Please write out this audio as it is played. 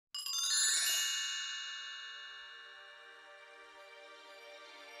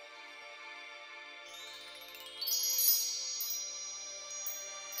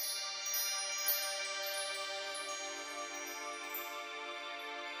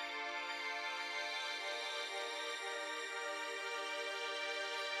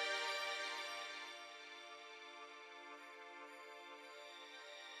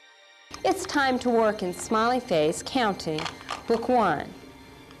It's time to work in Smiley Face Counting, Book 1.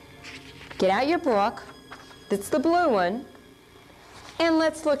 Get out your book, that's the blue one, and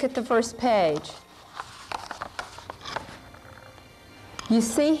let's look at the first page. You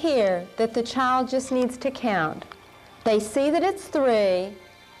see here that the child just needs to count. They see that it's 3,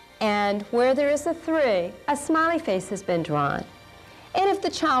 and where there is a 3, a smiley face has been drawn. And if the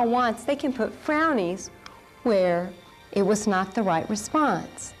child wants, they can put frownies where it was not the right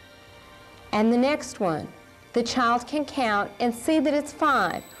response. And the next one, the child can count and see that it's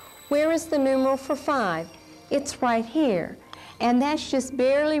 5. Where is the numeral for 5? It's right here. And that's just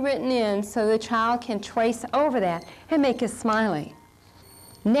barely written in so the child can trace over that and make a smiley.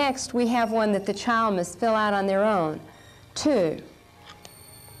 Next, we have one that the child must fill out on their own. 2.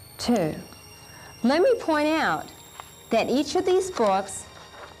 2. Let me point out that each of these books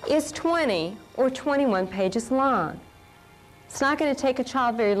is 20 or 21 pages long. It's not going to take a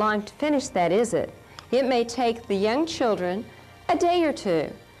child very long to finish that, is it? It may take the young children a day or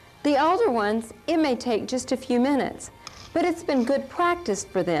two. The older ones, it may take just a few minutes, but it's been good practice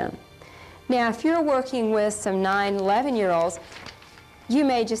for them. Now, if you're working with some 9, 11-year-olds, you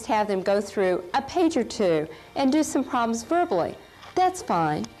may just have them go through a page or two and do some problems verbally. That's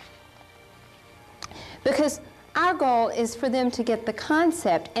fine. Because our goal is for them to get the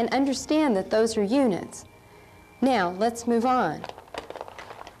concept and understand that those are units. Now, let's move on.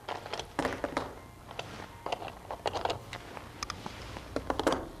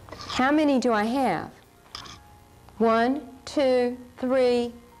 How many do I have? 1, 2,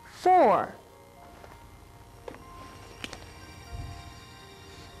 3, 4.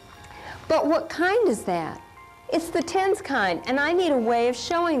 But what kind is that? It's the tens kind, and I need a way of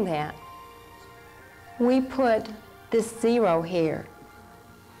showing that. We put this 0 here.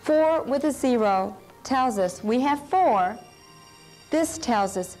 4 with a 0 tells us we have 4. This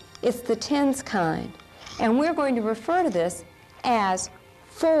tells us it's the tens kind. And we're going to refer to this as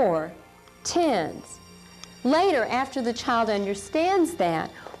 4 tens. Later, after the child understands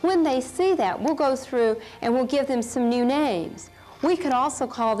that, when they see that, we'll go through and we'll give them some new names. We could also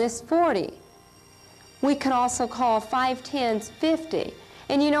call this 40. We could also call 5 tens 50.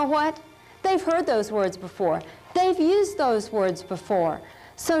 And you know what? They've heard those words before. They've used those words before.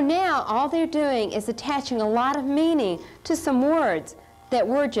 So now all they're doing is attaching a lot of meaning to some words that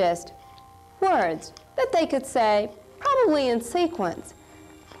were just words that they could say probably in sequence.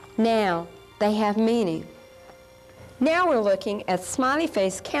 Now they have meaning. Now we're looking at Smiley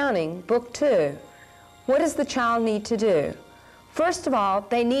Face Counting, Book 2. What does the child need to do? First of all,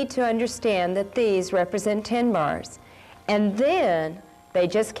 they need to understand that these represent 10 bars. And then they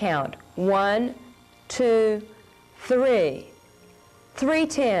just count 1, 2, 3. 3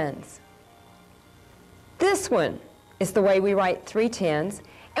 tens. This one is the way we write 3 tens,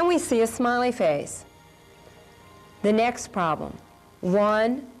 and we see a smiley face. The next problem,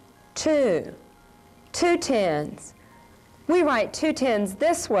 1, 2. 2 tens. We write 2 tens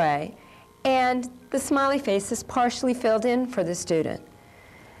this way, and the smiley face is partially filled in for the student.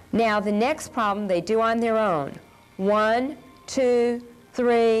 Now the next problem they do on their own. 1, 2,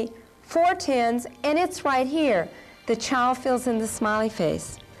 3, 4 tens, and it's right here. The child fills in the smiley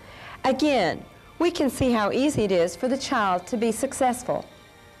face. Again, we can see how easy it is for the child to be successful.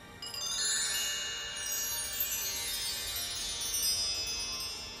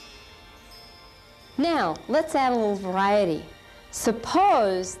 Now, let's add a little variety.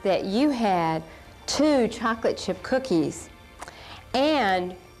 Suppose that you had 2 chocolate chip cookies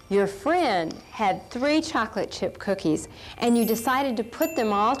and your friend had 3 chocolate chip cookies and you decided to put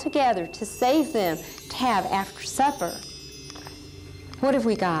them all together to save them to have after supper. What have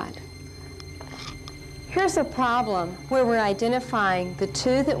we got? Here's a problem where we're identifying the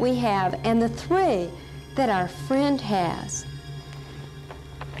 2 that we have and the 3 that our friend has.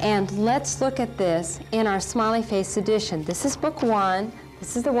 And let's look at this in our Smiley Face edition. This is book 1.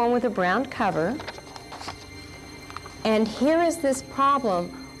 This is the one with the brown cover. And here is this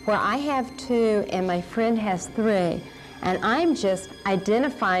problem where I have 2 and my friend has 3. And I'm just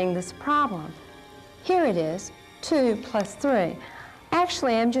identifying this problem. Here it is, 2 plus 3.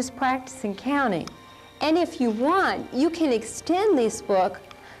 Actually, I'm just practicing counting. And if you want, you can extend this book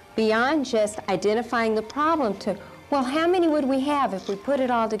beyond just identifying the problem to, well, how many would we have if we put it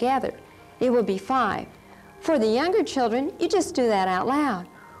all together? It would be 5. For the younger children, you just do that out loud.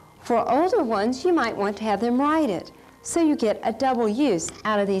 For older ones, you might want to have them write it, so you get a double use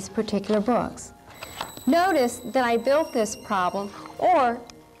out of these particular books. Notice that I built this problem, or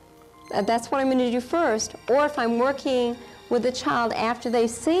that's what I'm going to do first, or if I'm working with the child after they've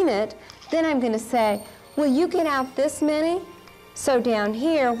seen it, then I'm going to say, will you get out this many? So down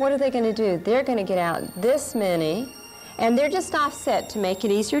here, what are they going to do? They're going to get out this many, and they're just offset to make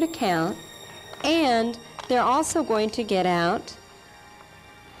it easier to count, and they're also going to get out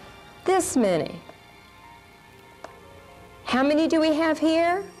this many. How many do we have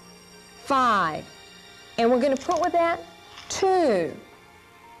here? 5. And we're going to put with that 2.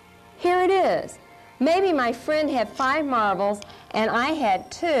 Here it is. Maybe my friend had 5 marbles and I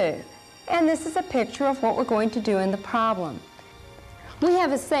had 2. And this is a picture of what we're going to do in the problem. We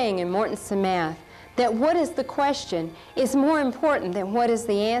have a saying in Mortensen Math that what is the question is more important than what is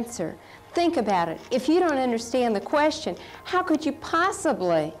the answer. Think about it. If you don't understand the question, how could you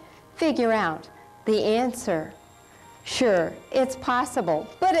possibly figure out the answer? Sure, it's possible,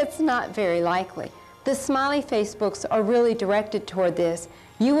 but it's not very likely. The Smiley Face books are really directed toward this.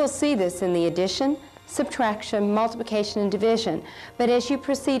 You will see this in the addition, subtraction, multiplication, and division. But as you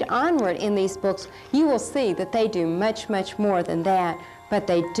proceed onward in these books, you will see that they do much, much more than that. But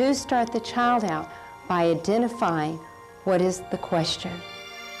they do start the child out by identifying what is the question.